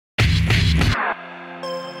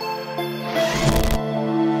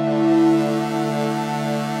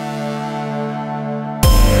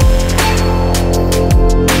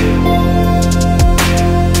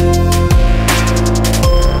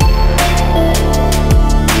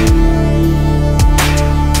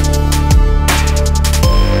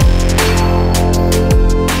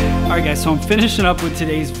finishing up with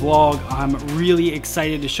today's vlog. I'm really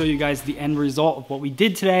excited to show you guys the end result of what we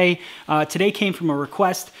did today. Today came from a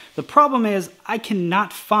request. The problem is I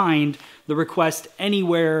cannot find the request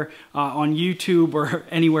anywhere on YouTube or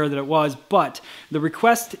anywhere that it was, but the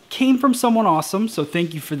request came from someone awesome, so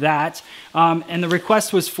thank you for that. And the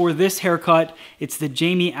request was for this haircut. It's the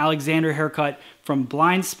Jaimie Alexander haircut from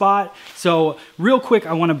Blind Spot. So real quick,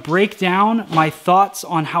 I wanna break down my thoughts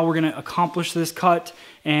on how we're gonna accomplish this cut.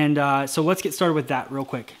 And so let's get started with that real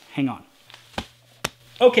quick. Hang on.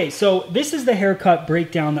 Okay, so this is the haircut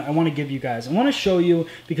breakdown that I want to give you guys. I want to show you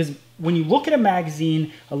because when you look at a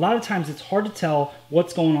magazine, a lot of times it's hard to tell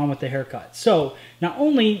what's going on with the haircut. So not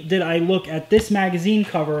only did I look at this magazine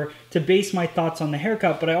cover to base my thoughts on the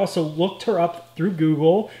haircut, but I also looked her up through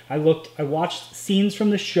Google. I watched scenes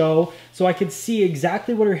from the show so I could see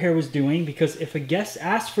exactly what her hair was doing, because if a guest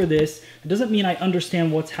asks for this, it doesn't mean I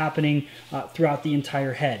understand what's happening throughout the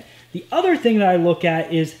entire head. The other thing that I look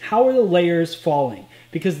at is how are the layers falling?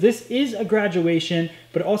 Because this is a graduation,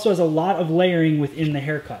 but it also has a lot of layering within the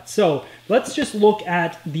haircut. So let's just look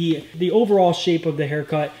at the overall shape of the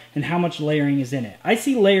haircut and how much layering is in it. I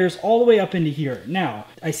see layers all the way up into here. Now,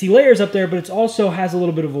 I see layers up there, but it also has a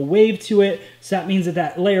little bit of a wave to it. So that means that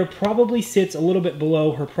that layer probably sits a little bit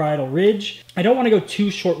below her parietal ridge. I don't want to go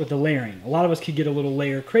too short with the layering. A lot of us could get a little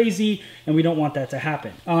layer crazy, and we don't want that to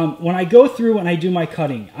happen. When I go through and I do my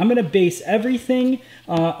cutting, I'm going to base everything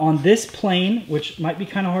on this plane, which might be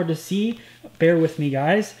kind of hard to see. Bear with me,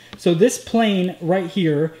 guys. So this plane right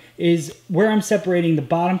here is where I'm separating the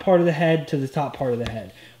bottom part of the head to the top part of the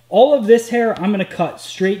head. All of this hair, I'm going to cut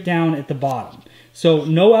straight down at the bottom. So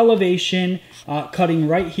no elevation, cutting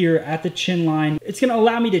right here at the chin line. It's going to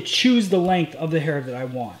allow me to choose the length of the hair that I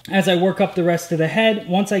want. As I work up the rest of the head,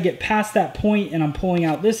 once I get past that point and I'm pulling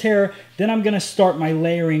out this hair, then I'm going to start my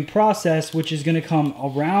layering process, which is going to come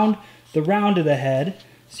around the round of the head.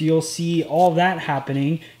 So you'll see all that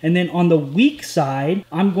happening. And then on the weak side,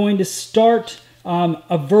 I'm going to start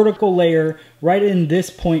a vertical layer right in this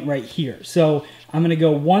point right here. So I'm gonna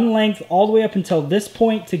go one length all the way up until this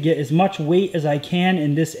point to get as much weight as I can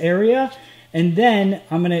in this area. And then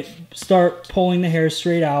I'm gonna start pulling the hair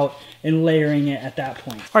straight out and layering it at that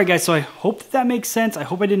point. All right, guys, so I hope that makes sense. I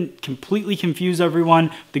hope I didn't completely confuse everyone.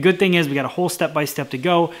 The good thing is we got a whole step-by-step to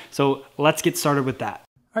go. So let's get started with that.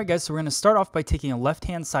 All right, guys, so we're going to start off by taking a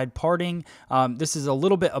left-hand side parting. This is a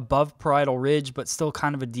little bit above parietal ridge, but still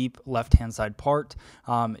kind of a deep left-hand side part.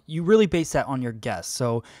 You really base that on your guess.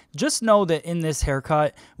 So just know that in this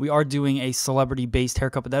haircut, we are doing a celebrity-based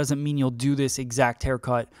haircut, but that doesn't mean you'll do this exact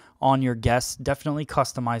haircut on your guests. Definitely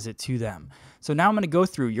customize it to them. So now I'm going to go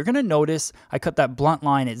through. You're going to notice I cut that blunt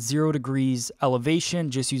line at 0 degrees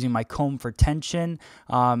elevation, just using my comb for tension,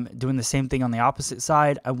 doing the same thing on the opposite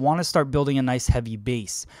side. I want to start building a nice heavy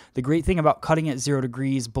base. The great thing about cutting at 0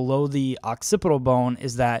 degrees below the occipital bone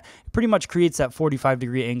is that it pretty much creates that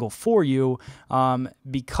 45-degree angle for you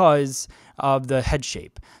because of the head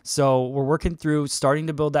shape. So we're working through starting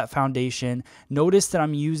to build that foundation. Notice that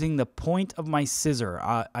I'm using the point of my scissor.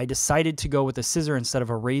 I decided to go with a scissor instead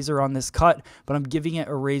of a razor on this cut, but I'm giving it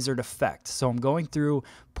a razored effect. So I'm going through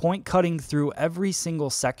point cutting through every single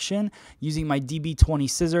section using my DB20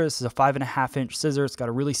 scissor. This is a 5.5-inch scissor. It's got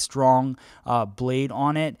a really strong blade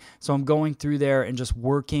on it. So I'm going through there and just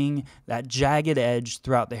working that jagged edge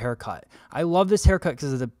throughout the haircut. I love this haircut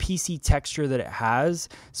because of the piecey texture that it has.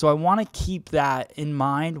 So I want to keep that in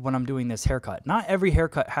mind when I'm doing this haircut. Not every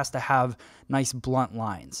haircut has to have nice blunt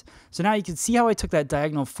lines. So now you can see how I took that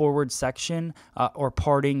diagonal forward section or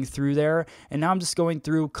parting through there. And now I'm just going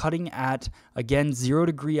through cutting at, again, 0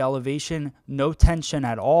 degree elevation, no tension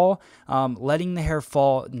at all, letting the hair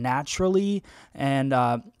fall naturally and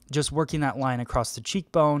just working that line across the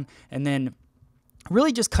cheekbone, and then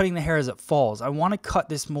really just cutting the hair as it falls. I want to cut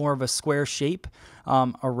this more of a square shape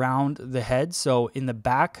around the head. So in the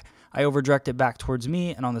back, I overdirect it back towards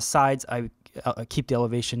me, and on the sides, I keep the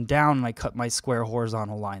elevation down and I cut my square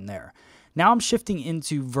horizontal line there. Now I'm shifting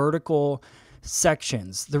into vertical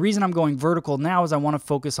sections. The reason I'm going vertical now is I want to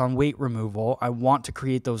focus on weight removal. I want to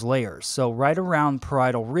create those layers. So right around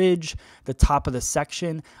parietal ridge, the top of the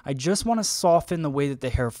section, I just want to soften the way that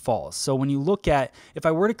the hair falls. So when you look at, if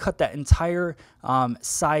I were to cut that entire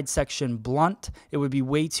side section blunt, it would be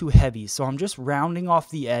way too heavy. So I'm just rounding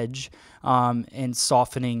off the edge and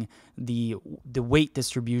softening the weight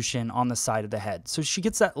distribution on the side of the head. So she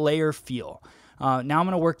gets that layer feel. Now I'm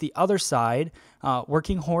going to work the other side,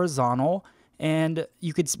 working horizontal, and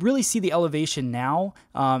you could really see the elevation now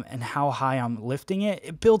and how high I'm lifting it.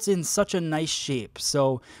 It builds in such a nice shape.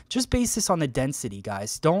 So just base this on the density,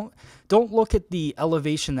 guys. Don't look at the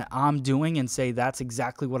elevation that I'm doing and say that's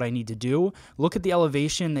exactly what I need to do. Look at the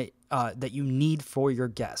elevation that you need for your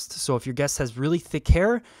guest. So if your guest has really thick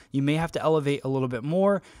hair, you may have to elevate a little bit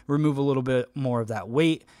more, remove a little bit more of that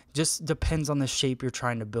weight. Just depends on the shape you're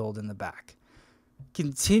trying to build in the back.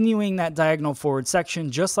 Continuing that diagonal forward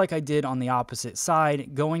section, just like I did on the opposite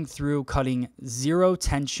side, going through, cutting zero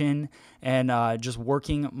tension, and just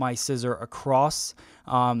working my scissor across.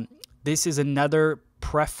 This is another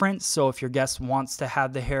preference. So if your guest wants to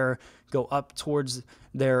have the hair go up towards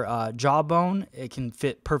their jawbone, it can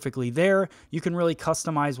fit perfectly there. You can really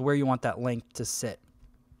customize where you want that length to sit.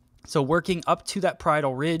 So working up to that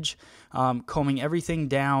parietal ridge, combing everything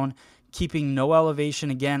down, keeping no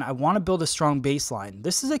elevation. Again, I want to build a strong baseline.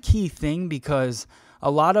 This is a key thing because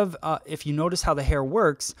a lot of, if you notice how the hair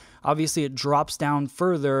works, obviously it drops down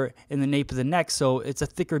further in the nape of the neck, so it's a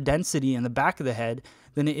thicker density in the back of the head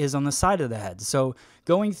than it is on the side of the head. So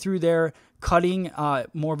going through there, cutting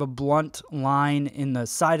more of a blunt line in the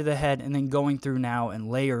side of the head, and then going through now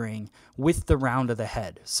and layering with the round of the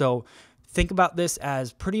head. So think about this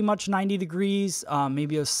as pretty much 90 degrees,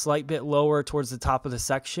 maybe a slight bit lower towards the top of the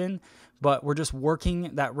section, but we're just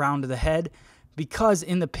working that round of the head, because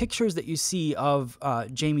in the pictures that you see of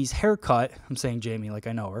Jaimie's haircut, I'm saying Jaimie like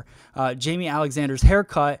I know her, Jaimie Alexander's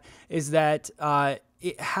haircut is that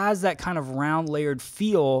it has that kind of round layered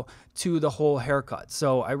feel to the whole haircut.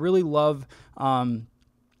 So I really love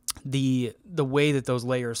the way that those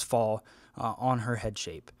layers fall on her head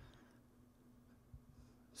shape.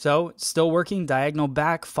 So still working diagonal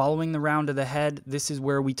back, following the round of the head. This is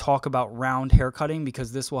where we talk about round hair cutting,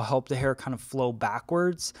 because this will help the hair kind of flow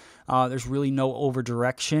backwards. There's really no over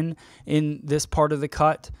direction in this part of the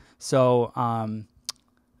cut. So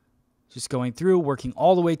just going through, working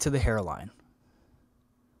all the way to the hairline.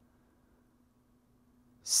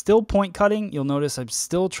 Still point cutting. You'll notice I'm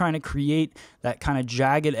still trying to create that kind of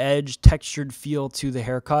jagged edge, textured feel to the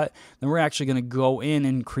haircut. Then we're actually going to go in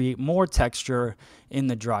and create more texture in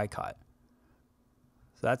the dry cut.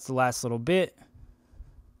 So that's the last little bit.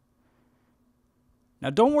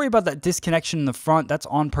 Now don't worry about that disconnection in the front. That's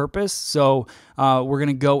on purpose. So we're going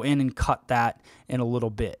to go in and cut that in a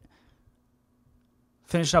little bit.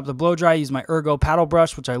 Finishing up the blow dry, I use my Ergo paddle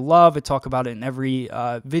brush, which I love. I talk about it in every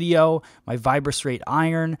video. My Vibra-Straight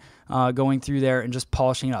iron, going through there and just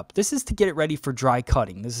polishing it up. This is to get it ready for dry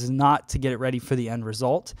cutting. This is not to get it ready for the end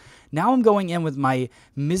result. Now I'm going in with my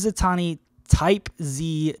Mizutani Type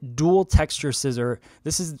Z dual texture scissor.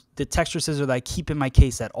 This is the texture scissor that I keep in my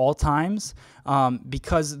case at all times,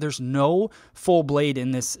 because there's no full blade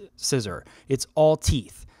in this scissor. It's all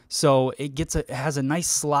teeth. So it has a nice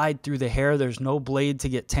slide through the hair. There's no blade to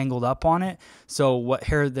get tangled up on it. So what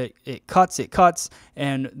hair that it cuts,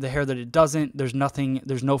 and the hair that it doesn't, there's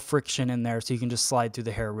no friction in there, so you can just slide through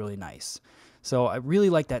the hair really nice. So I really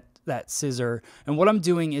like that scissor. And what I'm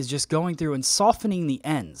doing is just going through and softening the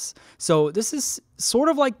ends. So this is sort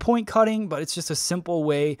of like point cutting, but it's just a simple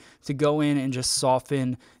way to go in and just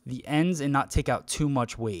soften the ends and not take out too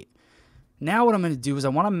much weight. Now what I'm going to do is I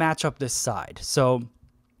want to match up this side. So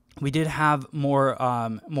we did have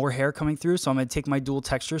more hair coming through, so I'm going to take my dual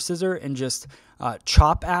texture scissor and just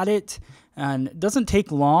chop at it. And it doesn't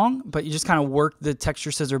take long, but you just kind of work the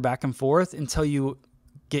texture scissor back and forth until you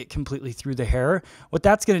get completely through the hair. What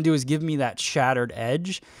that's going to do is give me that shattered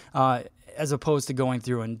edge, as opposed to going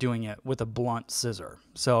through and doing it with a blunt scissor.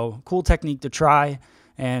 So cool technique to try,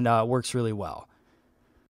 and works really well.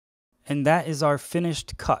 And that is our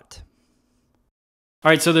finished cut. All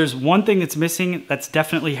right, so there's one thing that's missing. That's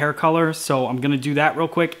definitely hair color. So I'm going to do that real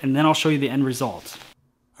quick, and then I'll show you the end result.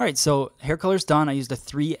 All right, so hair color's done. I used a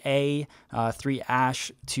 3A, 3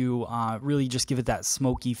 Ash to really just give it that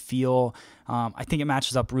smoky feel. I think it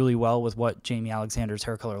matches up really well with what Jaimie Alexander's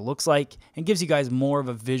hair color looks like, and gives you guys more of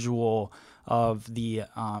a visual of the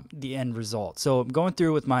end result. So I'm going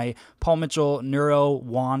through with my Paul Mitchell Neuro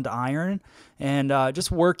Wand Iron and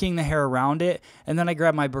just working the hair around it. And then I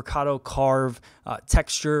grab my Bercato Carve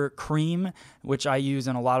Texture Cream, which I use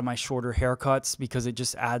in a lot of my shorter haircuts because it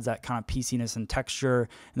just adds that kind of pieciness and texture.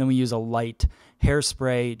 And then we use a light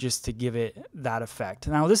hairspray just to give it that effect.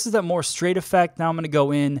 Now this is that more straight effect. Now I'm going to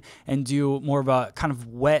go in and do more of a kind of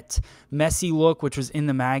wet, messy look, which was in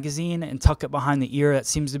the magazine, and tuck it behind the ear. That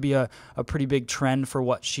seems to be a pretty big trend for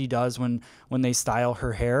what she does when they style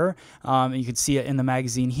her hair. And you can see it in the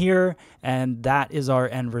magazine here, and that is our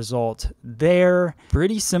end result there.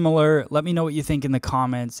 Pretty similar. Let me know what you think in the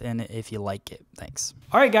comments and if you like it. Thanks.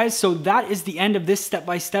 All right, guys, so that is the end of this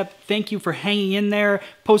step-by-step. Thank you for hanging in there.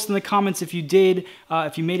 Post in the comments if you did.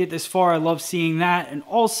 If you made it this far, I love seeing that. And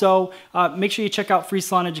also, make sure you check out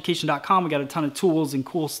freesaloneducation.com. We got a ton of tools and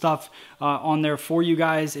cool stuff on there for you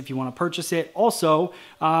guys if you want to purchase it. Also,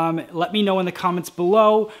 let me know in the comments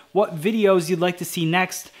below what videos you'd like to see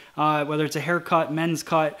next, whether it's a haircut, men's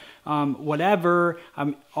cut, whatever.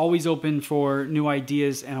 I'm always open for new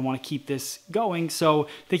ideas and I want to keep this going. So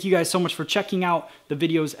thank you guys so much for checking out the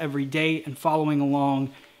videos every day and following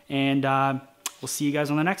along. And we'll see you guys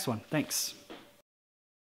on the next one. Thanks.